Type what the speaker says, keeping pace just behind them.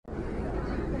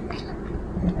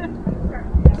Well,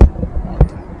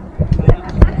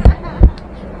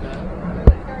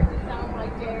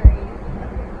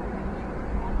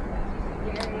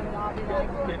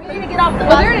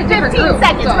 they're in a different group. 15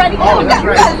 seconds, ready? Go, go,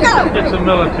 go, go. It's a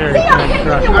military thing. All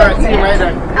right, see you later.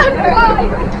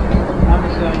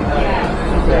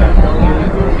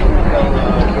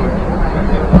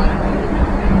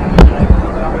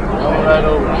 All right,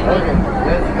 over. Okay,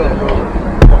 let's go.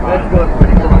 Let's go,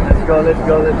 everybody. Come on, let's go, let's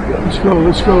go, let's go. Let's go,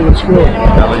 let's go, let's go.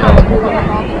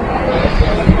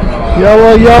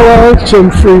 Yellow, yellow. Some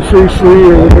free, free, free.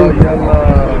 Or yellow, yellow.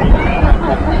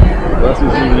 That's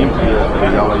what's in the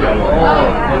yellow, yellow.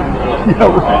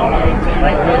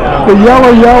 The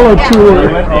yellow, yellow tour.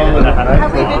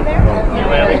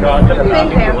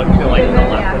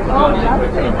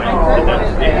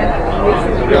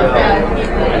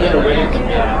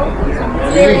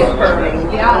 Very affirming.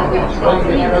 Yeah.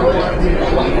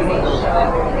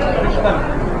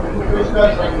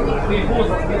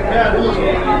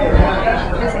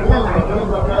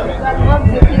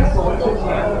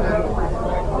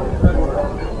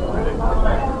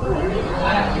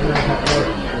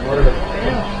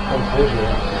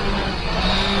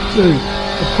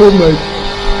 I pulled my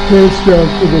pants down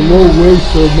to the low waist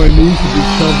so my knees would be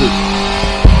covered.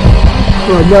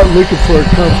 So I'm not looking for a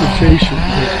confrontation.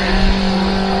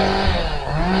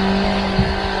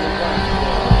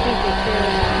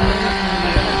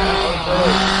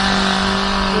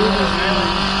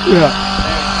 Yeah.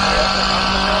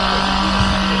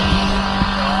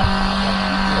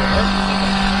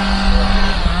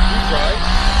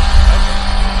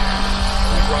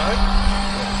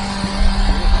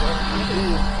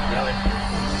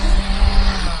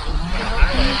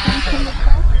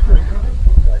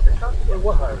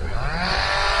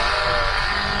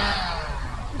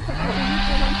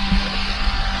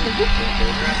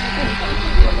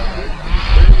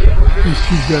 These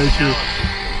two guys are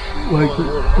like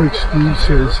Steve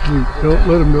says, hey, don't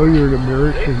let them know you're an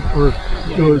American. Or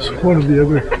it was one of the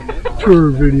other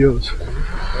tour videos.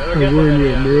 They're wearing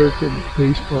the American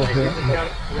baseball hat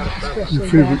and your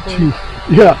favorite team.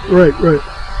 Yeah, right, right.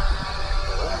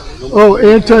 Oh,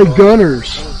 anti-gunners.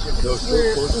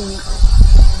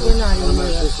 We're not in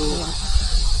Europe.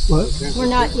 What? We're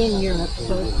not in Europe,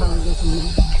 so it probably doesn't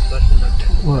matter.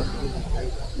 What?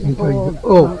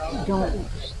 Don't,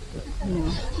 you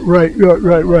know. Right,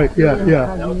 right. Yeah,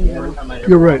 yeah.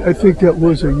 You're right. I think that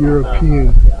was a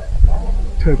European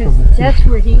type of a thing. That's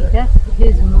where that's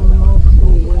his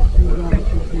mostly was related.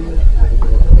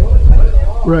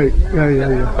 Right.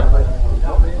 Yeah.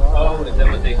 Oh, is that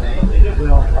what they say?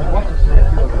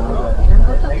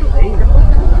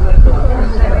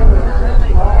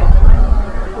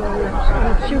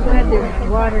 I'm sure glad they're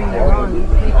watering their lawn.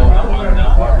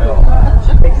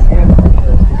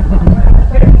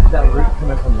 That root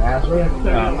coming from Nazareth?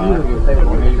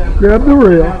 Grab the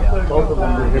rail. Both of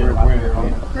them were here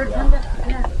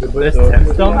This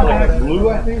 10 stone, like blue,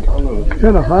 I think?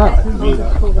 Kind of hot.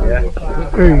 Yeah.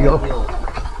 There you go.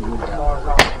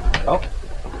 Oh.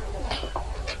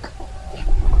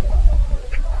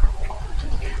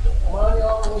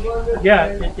 Yeah,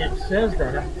 it says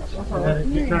that, and then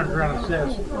it turns around and says,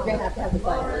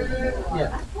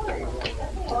 yeah.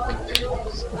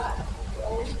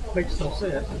 Makes no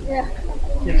sense. Yeah.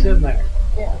 It's in there.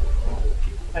 Yeah.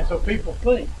 And so people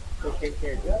think they can't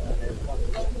carry guns.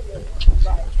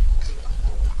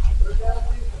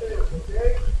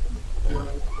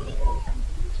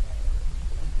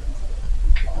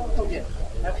 Oh, yeah.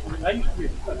 I used to be a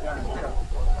gun instructor.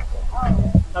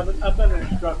 I've been an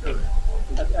instructor.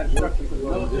 I've instructed for the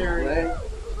military,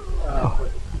 for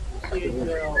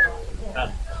CHL,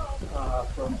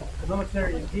 for the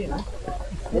military in Vienna.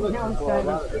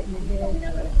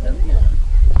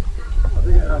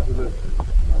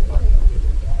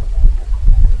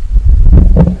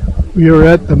 We are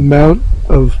at the Mount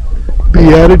of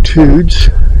Beatitudes,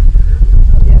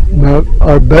 Mount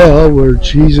Arbel, where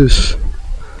Jesus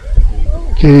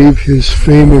gave his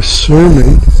famous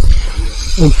sermon.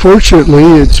 Unfortunately,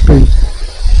 it's been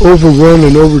overrun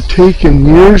and overtaken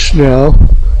years now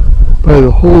by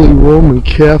the Holy Roman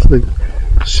Catholic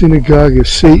Synagogue of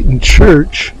Satan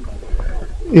Church,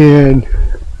 and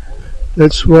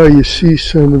that's why you see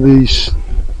some of these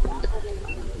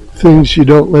things you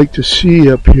don't like to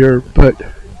see up here, but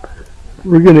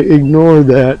we're going to ignore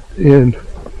that and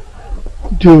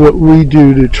do what we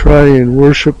do to try and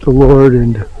worship the Lord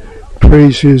and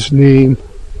praise his name.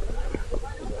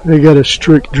 They got a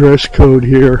strict dress code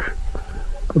here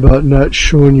about not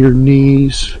showing your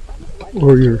knees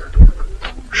or your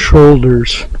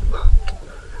shoulders.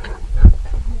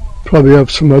 probably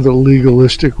have some other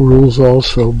legalistic rules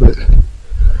also, but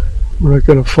we're not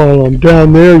going to follow them.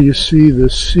 Down there you see the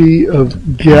Sea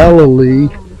of Galilee.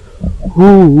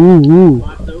 Ooh.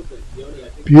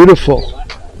 Beautiful.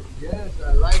 Yes,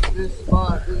 I like this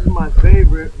spot. This is my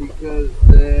favorite because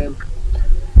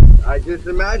I just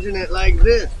imagine it like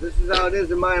this. This is how it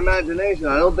is in my imagination.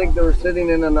 I don't think they were sitting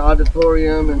in an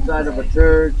auditorium inside of a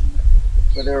church,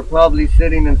 but they were probably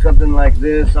sitting in something like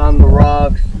this on the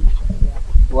rocks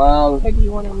while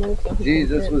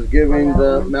Jesus was giving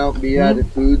the Mount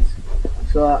Beatitudes.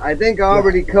 So I think I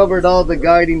already covered all the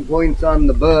guiding points on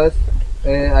the bus.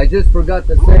 And I just forgot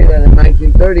to say that in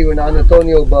 1930, when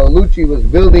Antonio Baulucci was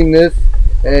building this,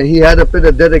 he had to put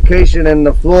a dedication in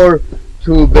the floor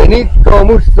to Benito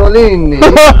Mussolini.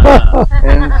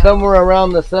 And somewhere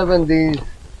around the 70s,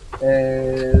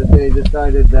 they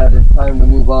decided that it's time to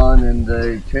move on, and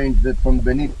they changed it from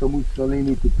Benito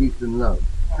Mussolini to Peace and Love.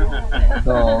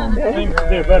 So,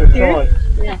 They're better choice.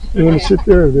 You want to sit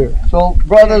there or there? So,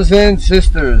 brothers and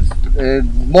sisters,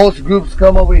 most groups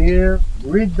come over here,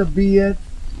 read the Beat,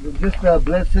 just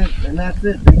bless it, and that's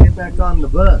it. They get back on the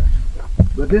bus.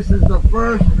 But this is the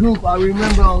first group, I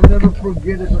remember, I'll never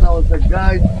forget it when I was a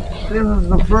guide. This was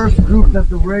the first group that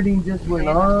the reading just went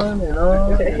on and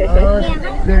on and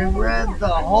on. They read the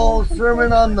whole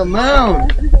Sermon on the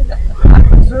Mount.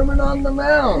 Sermon on the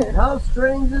Mount. How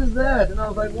strange is that? And I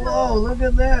was like, whoa, look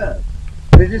at that.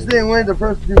 They just didn't read the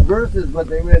first few verses, but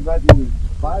they read back in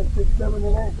 5, 6, 7,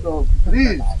 and 8. So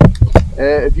please,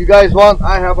 if you guys want,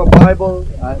 I have a Bible.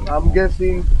 I'm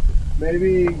guessing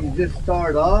maybe you just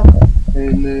start off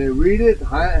and read it,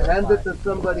 hand it to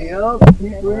somebody else,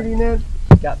 keep reading it.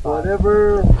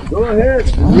 Whatever, go ahead.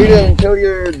 Read it until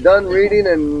you're done reading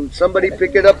and somebody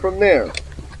pick it up from there.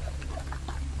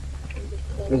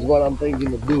 Is what I'm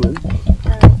thinking of doing.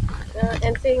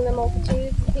 And seeing the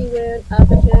multitudes, he went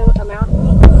up into a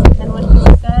mountain, and when he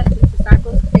was set, his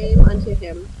disciples came unto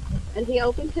him. And he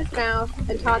opened his mouth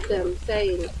and taught them,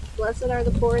 saying, Blessed are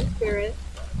the poor in spirit,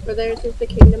 for theirs is the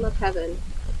kingdom of heaven.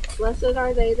 Blessed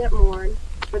are they that mourn,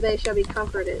 for they shall be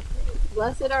comforted.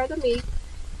 Blessed are the meek,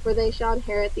 for they shall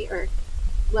inherit the earth.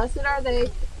 Blessed are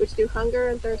they which do hunger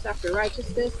and thirst after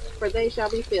righteousness, for they shall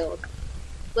be filled.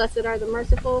 Blessed are the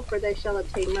merciful, for they shall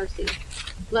obtain mercy.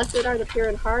 Blessed are the pure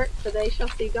in heart, for they shall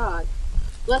see God.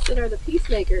 Blessed are the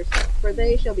peacemakers, for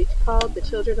they shall be called the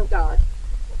children of God.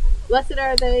 Blessed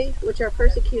are they which are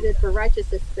persecuted for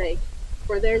righteousness' sake,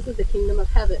 for theirs is the kingdom of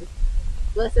heaven.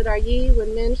 Blessed are ye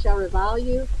when men shall revile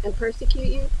you, and persecute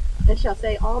you, and shall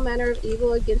say all manner of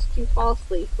evil against you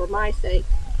falsely for my sake.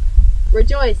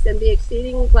 Rejoice and be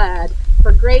exceeding glad,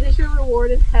 for great is your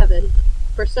reward in heaven.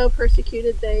 For so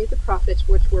persecuted they the prophets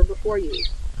which were before you.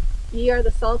 Ye are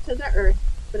the salt of the earth,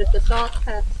 but if the salt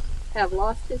have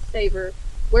lost his savor,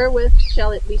 wherewith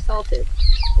shall it be salted?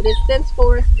 It is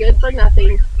thenceforth good for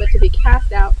nothing, but to be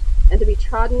cast out, and to be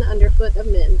trodden under foot of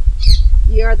men.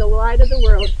 Ye are the light of the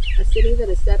world. A city that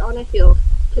is set on a hill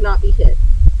cannot be hid.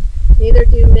 Neither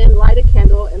do men light a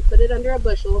candle and put it under a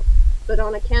bushel, but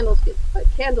on a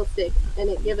candlestick, and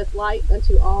it giveth light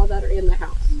unto all that are in the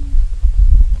house.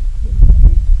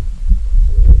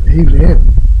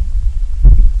 Amen.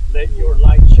 Let your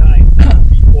light shine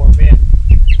before men,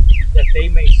 that they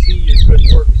may see your good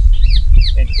works,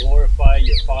 and glorify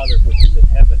your Father which is in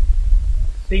heaven.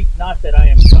 Think not that I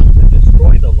am come to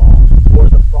destroy the law, or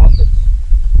the prophets.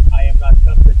 I am not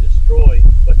come to destroy,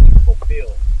 but to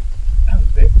fulfill.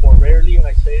 For rarely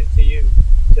I say unto you,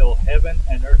 till heaven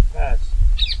and earth pass,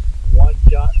 one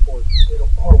jot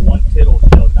or one tittle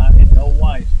shall not in no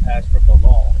wise pass from the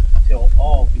law, till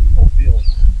all be fulfilled.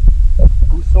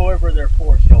 Whosoever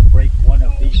therefore shall break one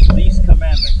of these least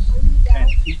commandments,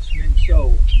 and teach men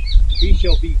so, he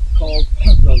shall be called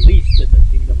the least in the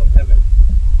kingdom of heaven.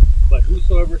 But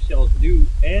whosoever shall do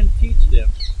and teach them,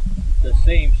 the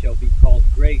same shall be called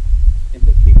great in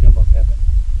the kingdom of heaven.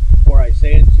 For I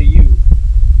say unto you,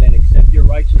 that except your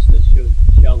righteousness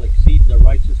shall exceed the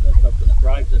righteousness of the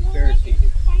scribes and Pharisees,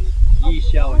 ye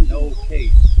shall in no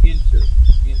case enter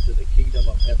into the kingdom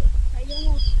of heaven.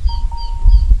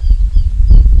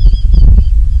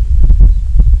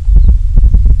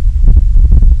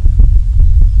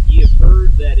 Ye have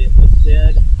heard that it was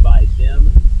said by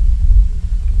them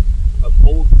of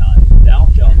old time, Thou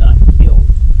shalt not kill,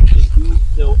 and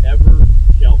whosoever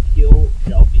shall kill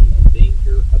shall be in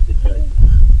danger of the judgment.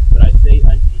 But I say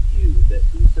unto you, that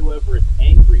whosoever is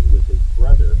angry with his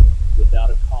brother without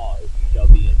a cause shall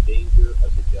be in danger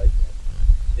of the judgment.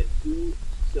 And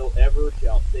whosoever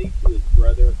shall say to his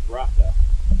brother, Raka,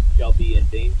 shall be in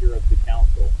danger of the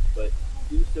council. But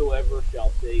whosoever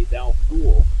shall say, Thou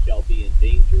fool, shall be in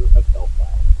danger of hellfire.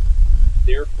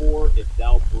 Therefore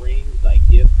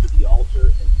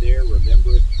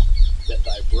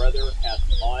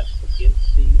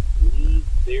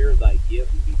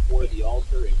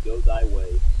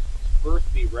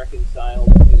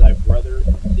reconciled to thy brother,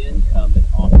 and then come and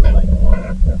offer thy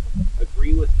gift.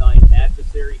 Agree with thine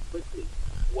adversary quickly,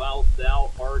 while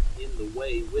thou art in the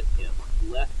way with him,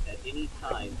 lest at any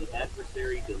time the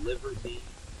adversary deliver thee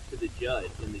to the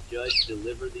judge, and the judge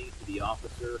deliver thee to the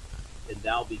officer, and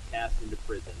thou be cast into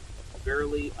prison.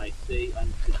 Verily I say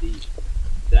unto thee,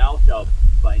 thou shalt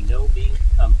by no means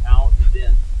come out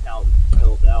thence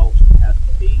till thou hast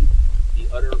paid the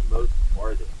uttermost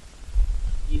farthing.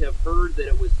 Ye have heard that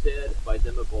it was said by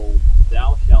them of old,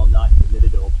 thou shalt not commit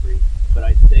adultery. But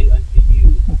I say unto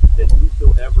you, that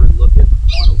whosoever looketh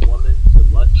on a woman to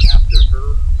lust after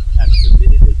her, hath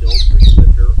committed adultery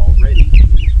with her already in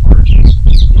his heart.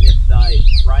 And if thy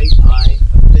right eye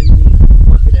offend thee,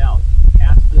 pluck it out,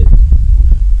 cast it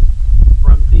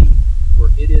from thee, for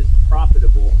it is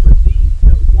profitable for thee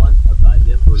that one of thy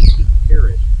members should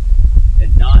perish,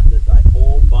 and not that thy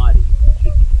whole body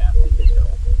should be cast into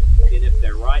hell. And if thy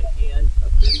right hand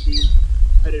offend thee,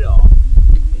 cut it off,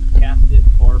 and cast it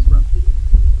far from thee.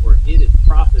 For it is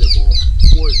profitable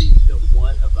for thee that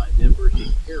one of thy members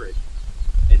should perish,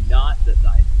 and not that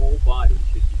thy whole body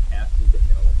should be cast into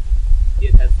hell.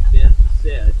 It has been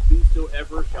said,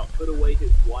 whosoever shall put away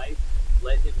his wife,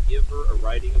 let him give her a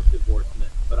writing of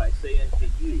divorcement. But I say unto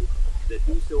you, that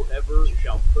whosoever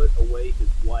shall put away his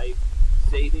wife,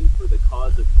 saving for the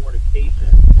cause of fornication,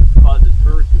 causes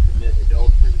her to commit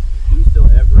adultery.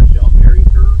 Whosoever shall marry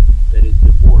her that is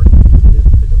divorced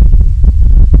committeth adultery.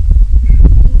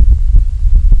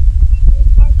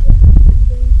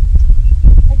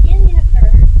 Again you have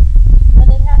heard that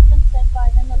it hath been said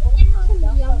by them of old time,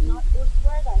 thou shalt not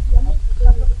forswear thyself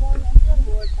to perform unto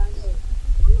the Lord thy oath.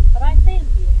 But I say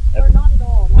unto you, swear not at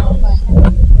all, neither by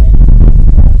heaven, for it is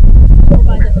the or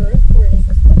by the earth, for it is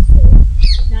the footstool,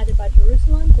 neither by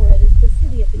Jerusalem, for it is the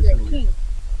city of the great king.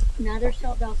 Neither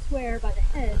shalt thou swear by the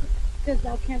head, because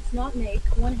thou canst not make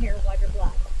one hair white or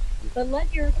black. But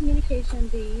let your communication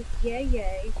be yea,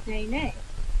 yea, nay, nay.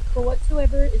 For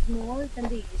whatsoever is more than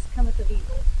these cometh of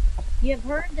evil. Ye have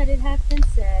heard that it hath been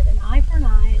said, an eye for an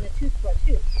eye, and a tooth for a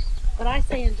tooth. But I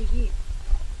say unto you,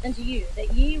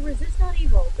 that ye resist not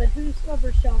evil, but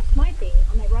whosoever shall smite thee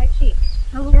on thy right cheek,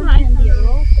 turn him the other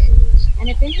also. And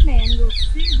if any man will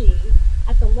sue thee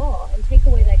at the law, and take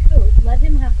away thy coat, let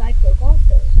him have thy cloak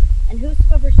also. And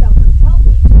whosoever shall compel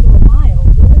thee to go a mile,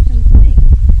 go with him twain.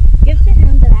 Give to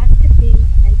him that asketh thee,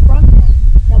 and from him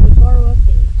that would borrow of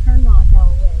thee, turn not thou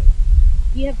away.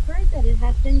 Ye have heard that it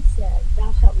hath been said,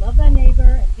 thou shalt love thy neighbor,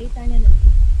 and hate thine enemy.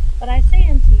 But I say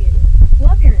unto you,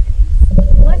 love your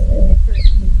enemies, bless them that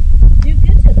curse you, do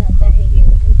good to them that hate you,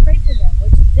 and pray for them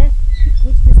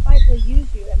which despitefully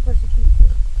use you and persecute you,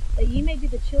 that ye may be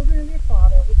the children of your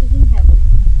Father which is in heaven.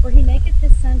 For he maketh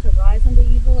his sun to rise on the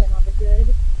evil and on the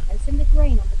good, and sendeth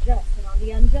rain on the just and on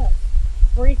the unjust.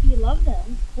 For if ye love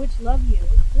them which love you,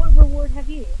 what reward have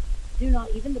ye? Do not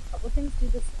even the publicans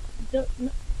do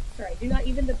not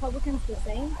even the publicans the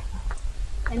same?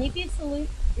 And if ye salute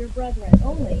your brethren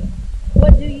only,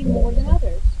 what do ye more than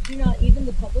others? Do not even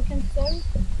the publicans so?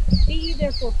 Be ye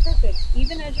therefore perfect,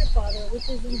 even as your Father which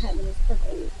is in heaven is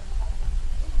perfect.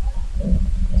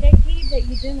 Take heed that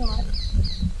you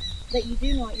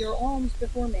do not your alms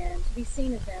before men to be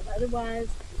seen of them, otherwise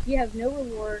ye have no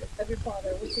reward of your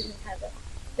Father which is in heaven.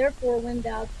 Therefore, when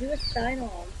thou doest thine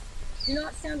alms, do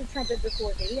not sound a trumpet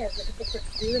before thee, as the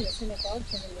hypocrites do in the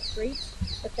synagogues and in the streets,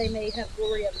 that they may have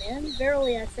glory of men.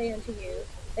 Verily I say unto you,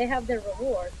 they have their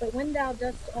reward. But when thou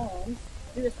doest alms,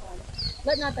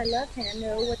 let not thy left hand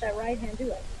know what thy right hand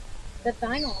doeth, that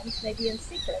thine alms may be in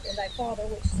secret, and thy Father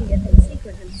which seeth in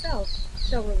secret himself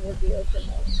shall reward thee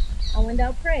openly. And when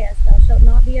thou prayest, thou shalt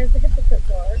not be as the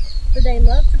hypocrites are, for they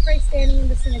love to pray standing in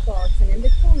the synagogues and in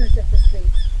the corners of the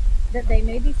streets, that they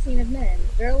may be seen of men.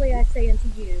 Verily I say unto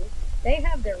you, they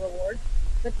have their reward.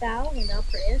 But thou, when thou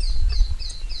prayest,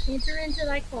 enter into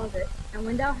thy closet, and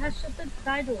when thou hast shut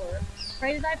thy door,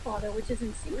 pray to thy Father which is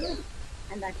in secret,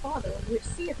 and thy Father which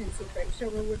seeth in secret shall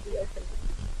reward thee openly.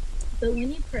 But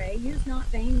when ye pray, use not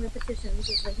vain repetitions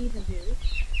as the heathen do,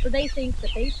 for they think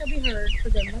that they shall be heard for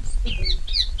their much speaking.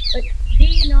 But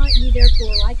be not ye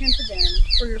therefore like unto them,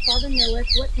 for your Father knoweth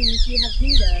what things ye have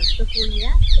need of before ye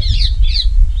ask him.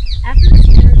 After this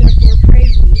manner therefore pray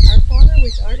ye, Our Father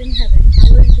which art in heaven,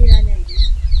 hallowed be thy name.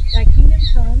 Thy kingdom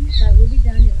come, thy will be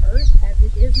done in earth as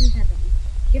it is in heaven.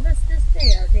 Give us this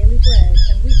day our daily bread,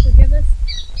 and forgive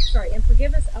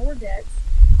us our debts,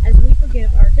 as we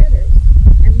forgive our debtors.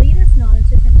 And lead us not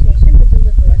into temptation, but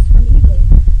deliver us from evil.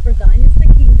 For thine is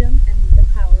the kingdom, and the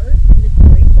power, and the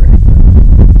glory forever.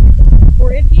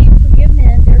 For if ye forgive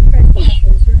men their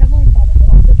trespasses, your heavenly Father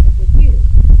will also forgive you.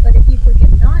 But if ye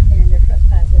forgive not men their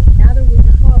trespasses, neither will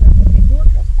your Father forgive your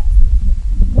trespasses.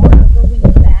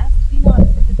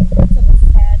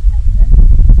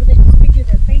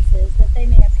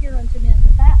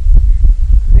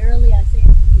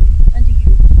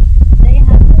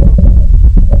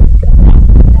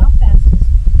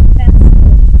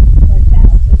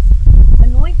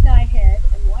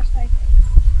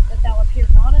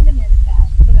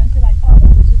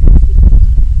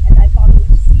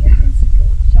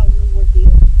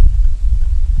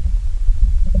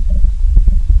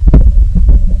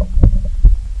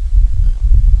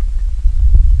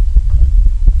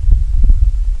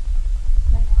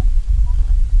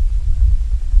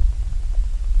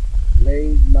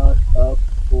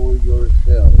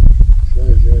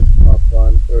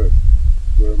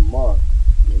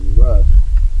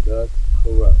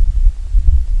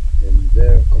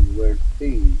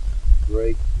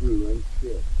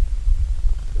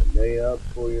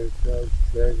 for yourselves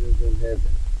treasures in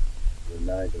heaven, where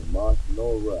neither moth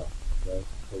nor rust doth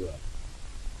corrupt,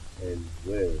 and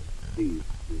where thieves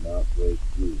do not break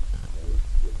through nor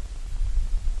steal.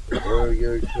 For where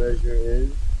your treasure is,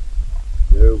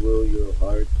 there will your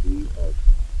heart be also.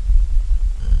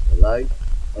 The light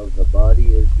of the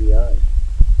body is the eye.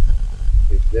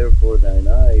 If therefore thine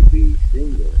eye be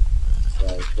single,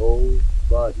 thy whole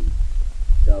body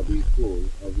shall be full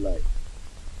of light.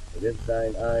 But if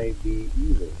thine eye be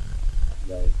evil,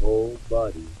 thy whole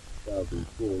body shall be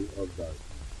full of darkness.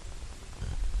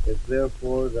 If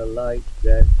therefore the light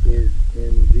that is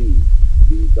in thee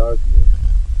be darkness,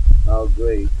 how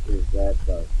great is that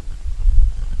darkness?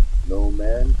 No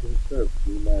man can serve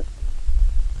two masters,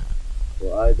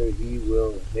 for either he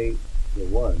will hate the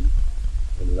one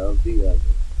and love the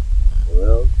other, or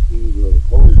else he will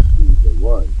hold to the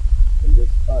one and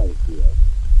despise the other.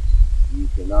 You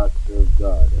cannot serve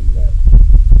God and mammon.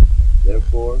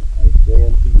 Therefore I say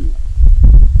unto you,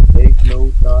 take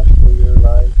no thought for your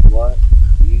life, what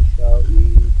ye shall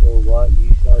eat, or what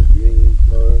ye shall drink,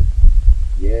 nor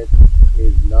yet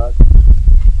is not,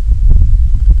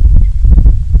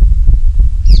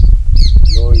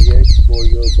 nor yet for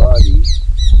your body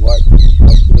what ye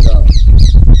shall put on.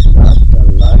 Not the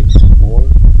life more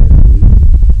than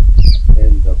meat,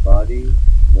 and the body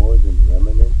more than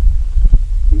raiment?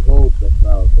 Behold the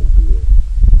fowls of the air,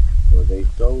 for they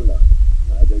sow not,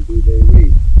 neither do they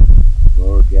reap,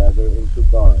 nor gather into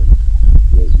barns,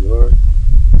 yet your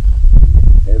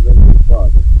heavenly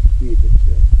Father feedeth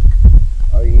them.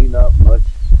 Are ye not much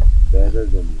better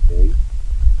than they?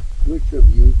 Which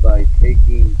of you by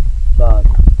taking thought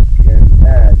can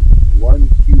add 1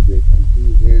 cubit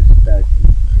unto his stature?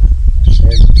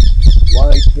 And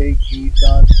why take ye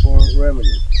thought for raiment?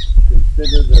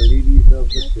 Consider the lilies of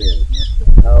the field,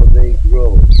 how they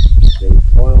grow. They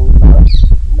toil not,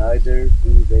 neither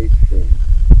do they spin.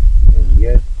 And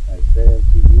yet I say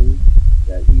unto you,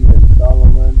 that even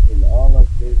Solomon in all of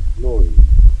his glory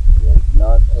was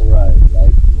not arrayed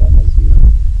like one of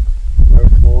these.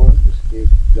 Wherefore, if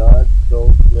God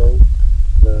so clothes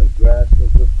the grass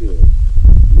of the field,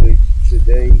 which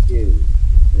today is,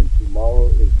 and tomorrow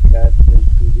is cast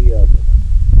into the oven,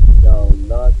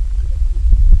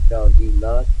 shall he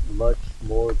not much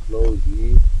more clothe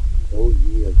ye, O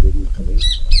ye of little faith?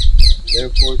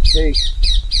 Therefore take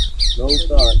no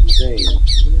thought, saying,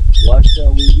 what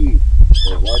shall we eat,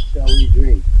 or what shall we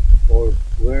drink, or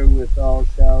wherewithal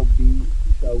shall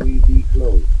we be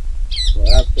clothed? For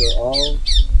after all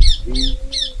these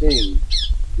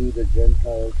things do the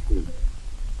Gentiles seek.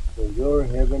 For your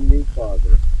heavenly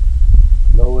Father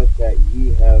knoweth that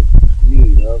ye have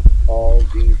need of all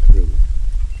these things.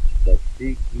 But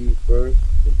seek ye first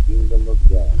the kingdom of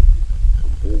God,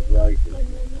 and his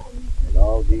righteousness, and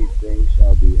all these things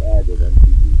shall be added unto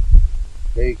you.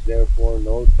 Take therefore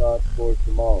no thought for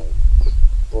tomorrow,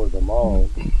 for the morrow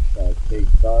shall take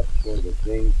thought for the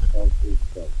things of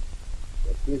itself.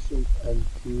 Sufficient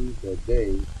unto the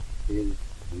day is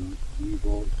the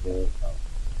evil thereof.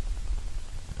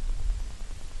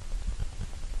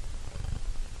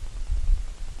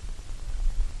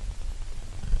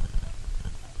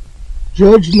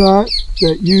 Judge not,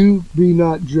 that you be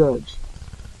not judged.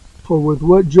 For with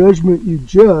what judgment you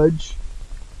judge,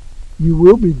 you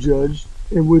will be judged,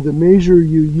 and with the measure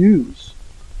you use,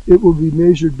 it will be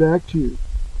measured back to you.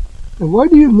 And why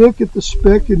do you look at the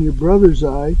speck in your brother's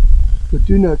eye, but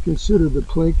do not consider the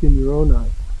plank in your own eye?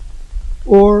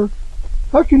 Or,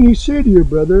 how can you say to your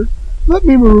brother, let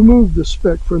me remove the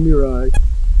speck from your eye,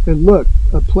 and look,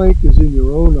 a plank is in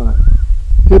your own eye?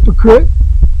 Hypocrite!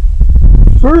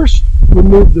 First,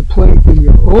 remove the plank in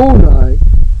your own eye,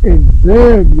 and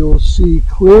then you'll see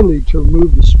clearly to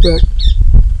remove the speck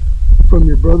from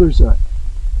your brother's eye.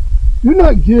 Do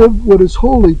not give what is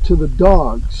holy to the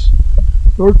dogs,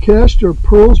 nor cast your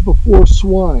pearls before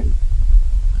swine,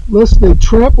 lest they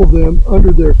trample them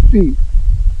under their feet,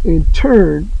 and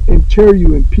turn and tear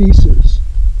you in pieces.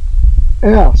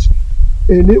 Ask,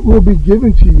 and it will be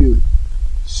given to you.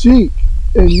 Seek,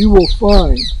 and you will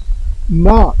find.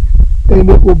 Knock,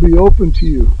 and it will be open to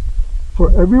you.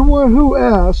 For everyone who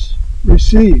asks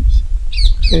receives,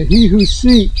 and he who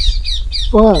seeks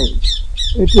finds,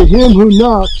 and to him who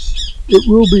knocks it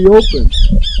will be opened.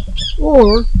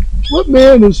 Or, what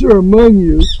man is there among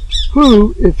you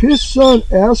who, if his son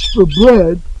asks for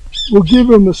bread, will give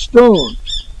him a stone?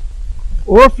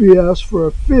 Or if he asks for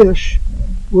a fish,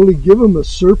 will he give him a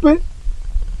serpent?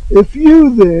 If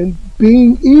you then,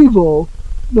 being evil,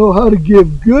 know how to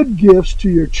give good gifts to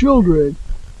your children,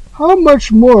 how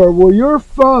much more will your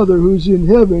Father who's in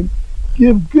heaven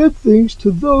give good things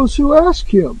to those who ask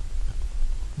him?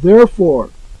 Therefore,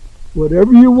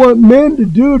 whatever you want men to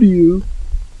do to you,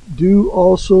 do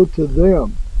also to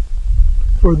them.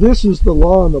 For this is the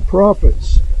law and the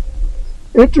prophets.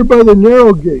 Enter by the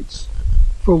narrow gates,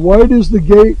 for wide is the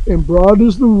gate and broad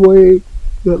is the way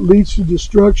that leads to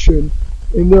destruction,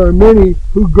 and there are many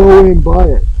who go in by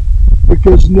it.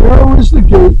 Because narrow is the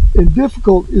gate and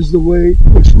difficult is the way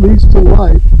which leads to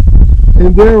life,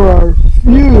 and there are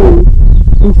few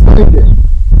who find it.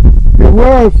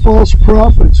 Beware of false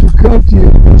prophets who come to you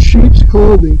in sheep's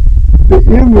clothing, but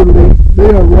inwardly they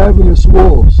are ravenous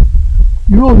wolves.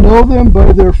 You will know them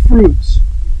by their fruits.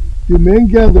 Do men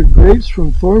gather grapes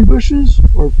from thorn bushes,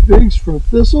 or figs from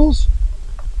thistles?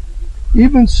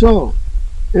 Even so,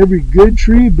 every good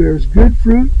tree bears good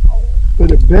fruit,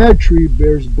 but a bad tree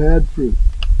bears bad fruit.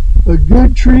 A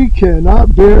good tree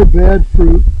cannot bear bad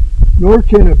fruit, nor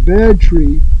can a bad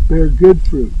tree bear good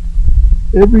fruit.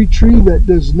 Every tree that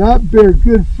does not bear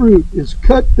good fruit is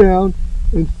cut down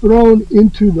and thrown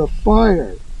into the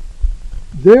fire.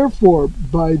 Therefore,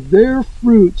 by their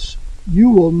fruits you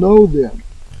will know them.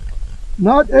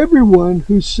 Not everyone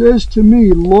who says to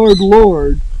me, Lord,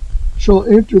 Lord, shall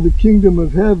enter the kingdom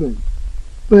of heaven,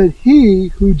 but he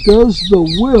who does the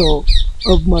will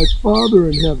of my Father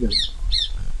in heaven.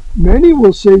 Many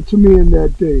will say to me in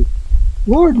that day,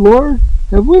 Lord, Lord,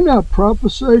 have we not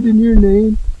prophesied in your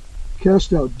name,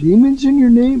 cast out demons in your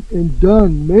name, and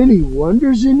done many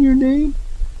wonders in your name?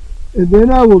 And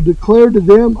then I will declare to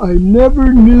them, I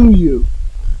never knew you.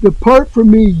 Depart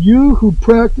from me, you who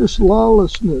practice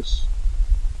lawlessness.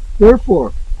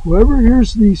 Therefore, whoever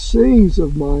hears these sayings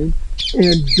of mine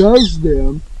and does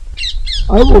them,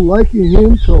 I will liken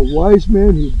him to a wise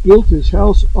man who built his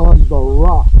house on the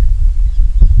rock.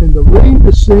 And the rain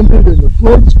descended, and the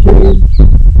floods came,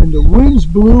 and the winds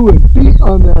blew and beat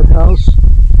on that house,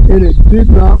 and it did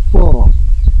not fall,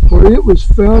 for it was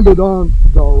founded on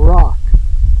the rock.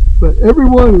 But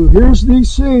everyone who hears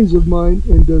these sayings of mine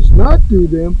and does not do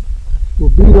them will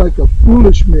be like a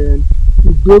foolish man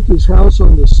who built his house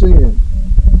on the sand.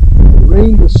 The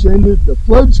rain descended, the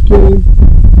floods came,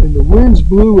 and the winds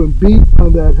blew and beat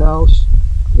on that house,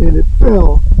 and it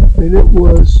fell, and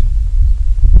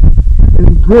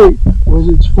great was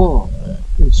its fall.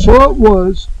 And so it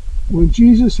was, when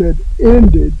Jesus had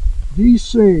ended these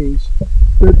sayings,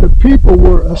 that the people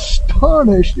were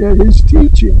astonished at his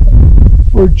teaching.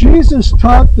 For Jesus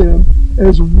taught them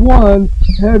as one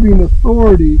having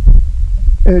authority,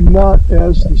 and not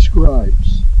as the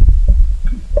scribes.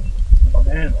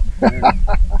 Amen.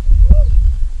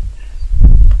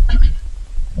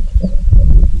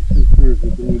 Sisters,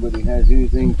 if anybody has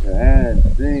anything to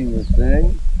add, sing, or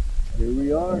say, here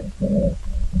we are.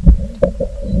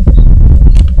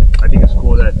 I think it's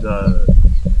cool that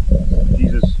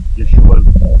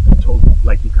Yeshua told,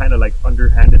 like, he kind of like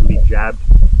underhandedly jabbed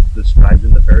the scribes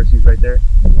and the Pharisees right there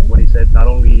when he said not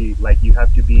only like you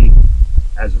have to be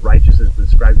as righteous as the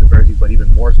scribes and Pharisees, but even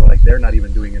more so, like they're not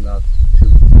even doing enough to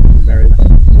merit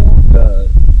the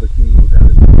kingdom of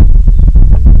heaven.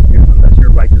 Unless your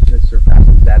righteousness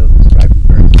surpasses that of the scribes and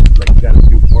Pharisees, like you gotta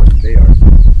do more than they are.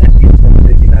 He's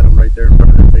taking at them right there in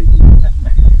front of their faces.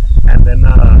 And then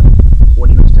when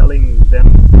he was telling them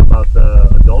about the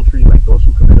adultery, like those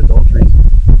who commit adultery,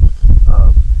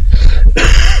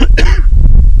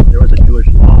 there was a Jewish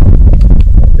law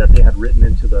that they had written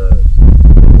into the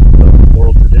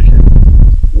oral tradition,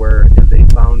 where if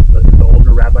the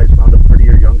older rabbis found a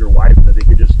prettier younger wife, that they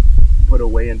could just put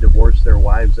away and divorce their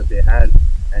wives that they had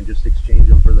and just exchange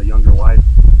them for the younger wife.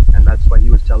 And that's why he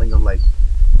was telling them, like,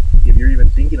 if you're even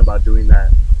thinking about doing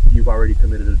that, you've already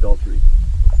committed adultery.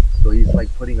 So he's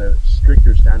like putting a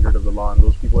stricter standard of the law, and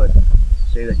those people that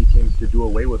say that he came to do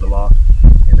away with the law,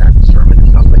 in that sermon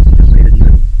it sounds like he just made it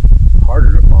even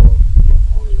harder to follow.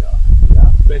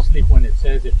 Yeah. Especially when it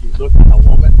says if you look at a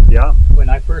woman. Yeah. When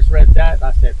I first read that,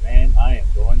 I said, man, I am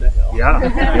going to hell. Yeah.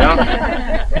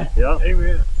 Yeah.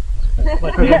 Amen.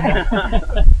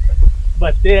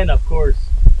 But then, of course,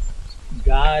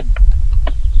 God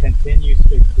continues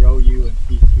to grow you and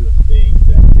teach you in things.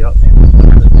 And, Yep. and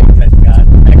some of the things that God,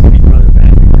 actually, Brother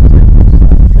Van Meter said,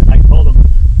 because I told him,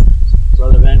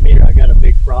 Brother Van Meter, I got a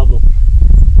big problem.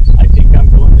 I think I'm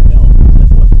going to hell. I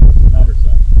said, what's the matter,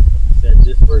 son? He said,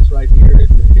 this verse right here,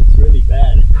 it's really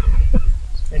bad.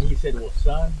 And he said, well,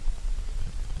 son,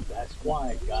 that's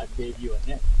why God gave you a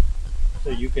neck, so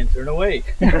you can turn away.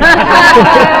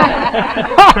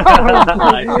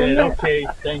 I said, okay,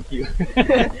 thank you.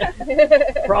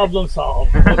 Problem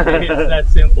solved. Okay, it's that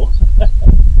simple. The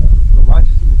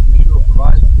righteousness Yeshua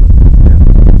provides for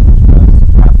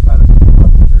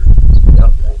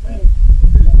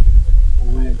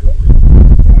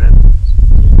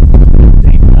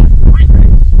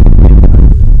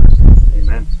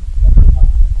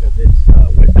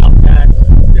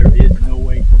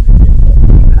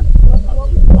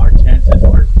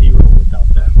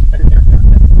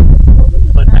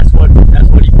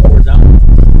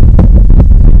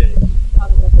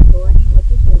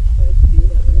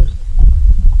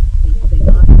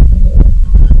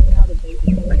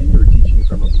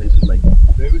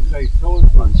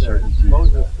certainty.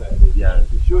 Moses said. Yeah.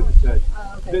 Yeshua just said,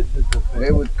 this is the thing.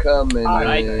 They would come and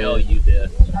I tell you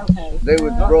this. Okay. they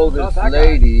would throw No, this that guy.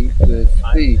 lady to his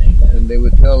feet, and they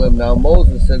would tell him, now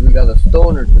Moses said we got to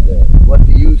stone her to death. What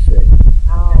do you say?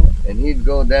 Oh. And he'd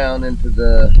go down into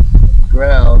the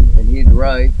ground and he'd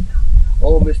write,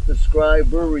 oh, Mr.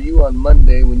 Scribe, where were you on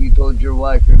Monday when you told your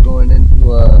wife you're going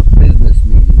into a business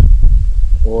meeting?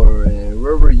 Or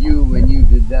where were you when you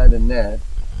did that and that?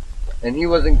 And he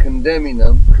wasn't condemning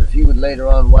them, because he would later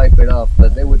on wipe it off,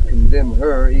 but they would condemn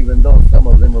her, even though some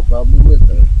of them were probably with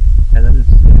her. And then it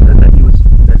said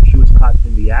that she was caught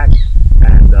in the act,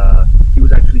 and he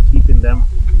was actually keeping them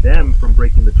from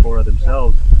breaking the Torah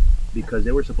themselves, because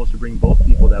they were supposed to bring both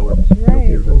people that were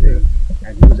guilty of the thing,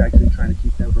 and he was actually trying to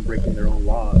keep them from breaking their own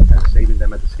law and saving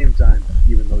them at the same time,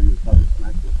 even though he was probably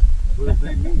smacked them. What does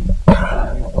they mean?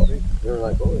 They were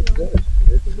like, oh, it's there.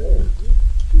 It's there.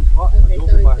 She's caught Okay, so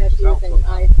adultery by he said she was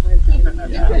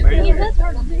herself. saying, Yeah, that's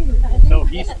hard to do. So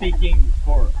he's speaking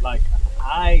for, like,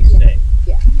 I say.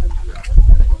 Yeah.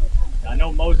 I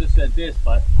know Moses said this,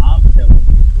 but I'm telling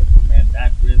you, man,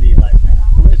 that really, like,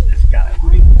 who is this guy? Who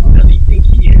does he think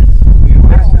he is?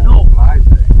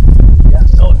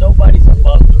 No, nobody's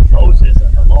above Moses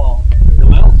and the law.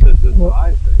 Hillel says this is what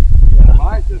I say.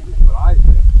 Jeremiah says this is what I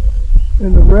say.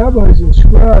 And the rabbis and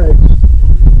scribes,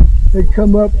 they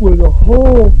come up with a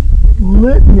whole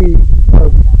litany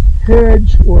of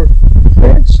hedge or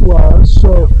fence laws.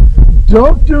 So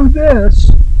don't do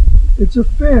this, it's a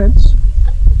fence,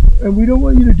 and we don't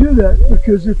want you to do that,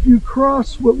 because if you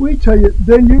cross what we tell you,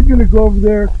 then you're going to go over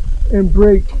there and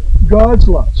break God's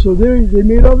law. So they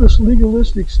made all this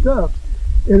legalistic stuff.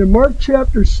 And in Mark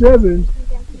chapter 7,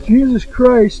 Jesus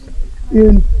Christ,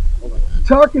 in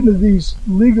talking to these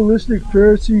legalistic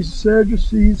Pharisees,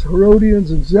 Sadducees, Herodians,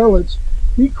 and Zealots,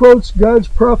 he quotes God's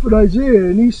prophet Isaiah,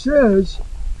 and he says,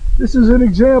 this is an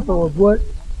example of what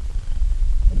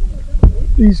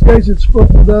these guys had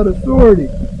spoken without authority.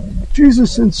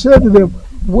 Jesus had said to them,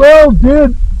 well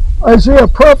did Isaiah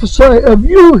prophesy of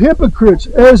you hypocrites,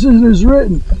 as it is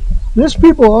written, this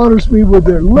people honors me with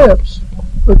their lips,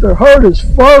 but their heart is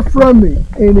far from me,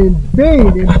 and in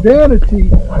vain, in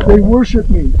vanity, they worship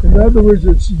me. In other words,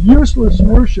 it's useless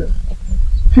worship.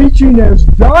 Teaching as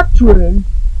doctrine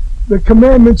the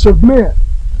commandments of men.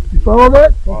 You follow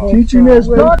that? Teaching as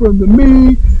doctrine the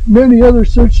me, many other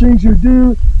such things you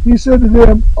do. He said to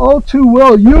them, all too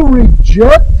well, you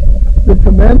reject the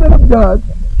commandment of God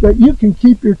that you can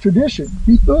keep your tradition.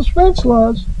 Keep those fence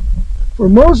laws. For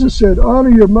Moses said, honor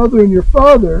your mother and your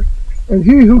father, and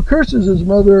he who curses his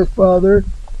mother or father,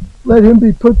 let him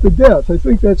be put to death. I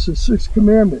think that's the 6th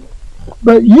commandment.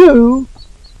 But you,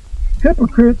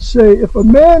 hypocrites, say, if a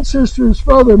man says to his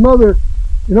father or mother,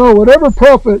 whatever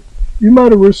profit you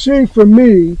might have received from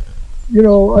me,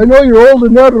 I know you're old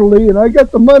and elderly, and I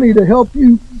got the money to help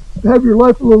you have your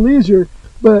life a little easier,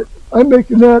 but I'm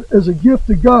making that as a gift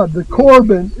to God. The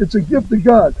Korban, it's a gift to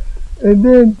God. And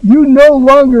then you no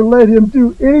longer let him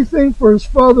do anything for his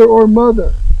father or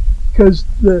mother, because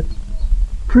the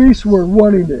priests were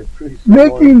wanting it,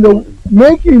 making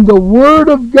the word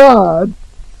of God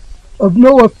of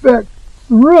no effect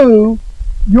through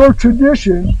your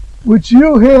tradition, which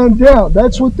you hand down.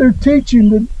 That's what they're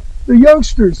teaching the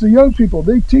youngsters, the young people.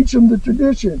 They teach them the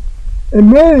tradition,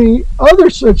 and many other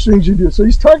such things you do. So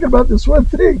he's talking about this one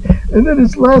thing, and then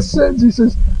his last sentence he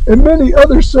says, and many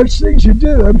other such things you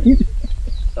do. I mean,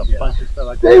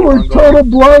 they were total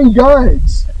blind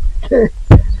guides. They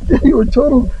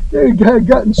had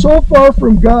gotten so far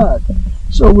from God.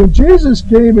 So when Jesus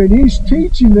came and he's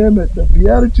teaching them at the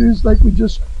Beatitudes, like we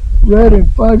just read in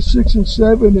 5, 6, and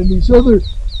 7, and these other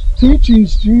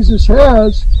teachings Jesus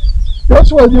has,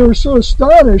 that's why they were so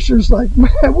astonished. It's like,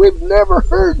 man, we've never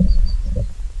heard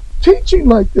teaching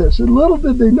like this. And little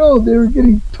did they know they were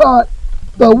getting taught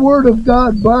the Word of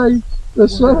God by the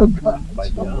Son of God.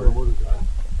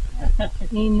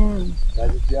 Amen.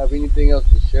 Guys, if you have anything else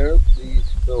to share, please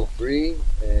feel free.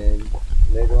 And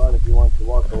later on, if you want to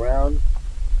walk around,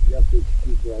 you have to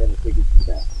excuse me. I gotta take it to the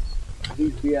back.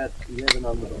 Please be at 11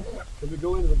 on the bus. Can we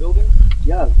go into the building?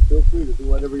 Yeah, feel free to do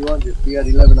whatever you want. Just be at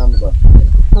 11 on the bus.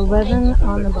 11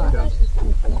 on the bus.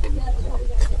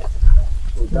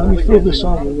 Let me throw this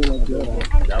on and then I'll do it.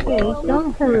 Okay,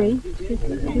 don't hurry. Just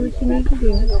do what you need to do.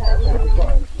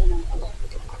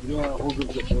 You don't want to hold up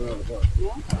the floor on the bus.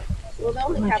 Well, the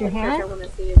only Want your Catholic church hat? I want to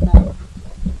see is that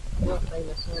real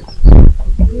famous one.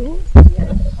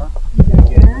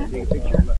 Yeah. Take a picture.